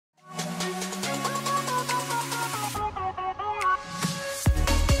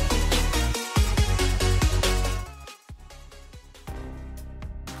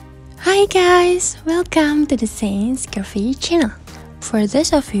Hi guys, welcome to the Saints Curvy channel. For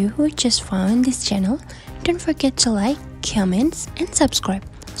those of you who just found this channel, don't forget to like, comment, and subscribe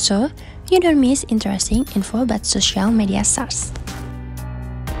so you don't miss interesting info about social media stars.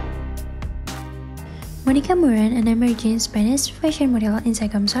 Monica Moran, an emerging Spanish fashion model,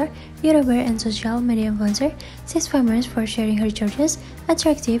 Instagram star, YouTuber, and social media influencer, she's famous for sharing her gorgeous,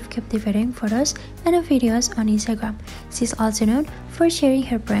 attractive, captivating photos and videos on Instagram. She's also known for sharing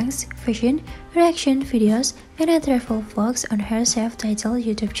her pranks, fashion, reaction videos, and travel vlogs on her self-titled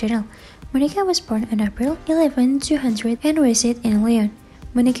YouTube channel. Monica was born on April 11, 200 and raised in Lyon.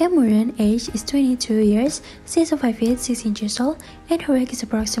 Monica Moran, age is 22 years, she is 5 feet 6 inches tall, and her weight is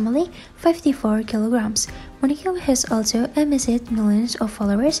approximately 54 kilograms. Monica has also amassed millions of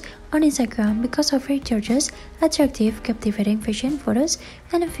followers on Instagram because of her gorgeous, attractive, captivating fashion photos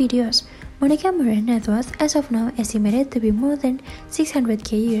and videos. Monica Moran's net worth as of now estimated to be more than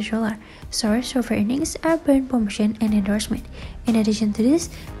 $600k US. Source of her earnings are brand promotion and endorsement. In addition to this,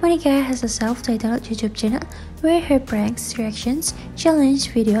 Monica has a self-titled YouTube channel where her pranks, reactions,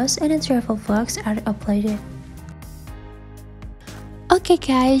 challenge videos, and travel vlogs are uploaded. Okay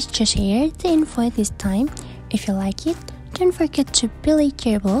guys, just here the info this time. If you like it, don't forget to be like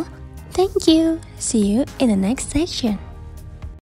shareable. Thank you. See you in the next section.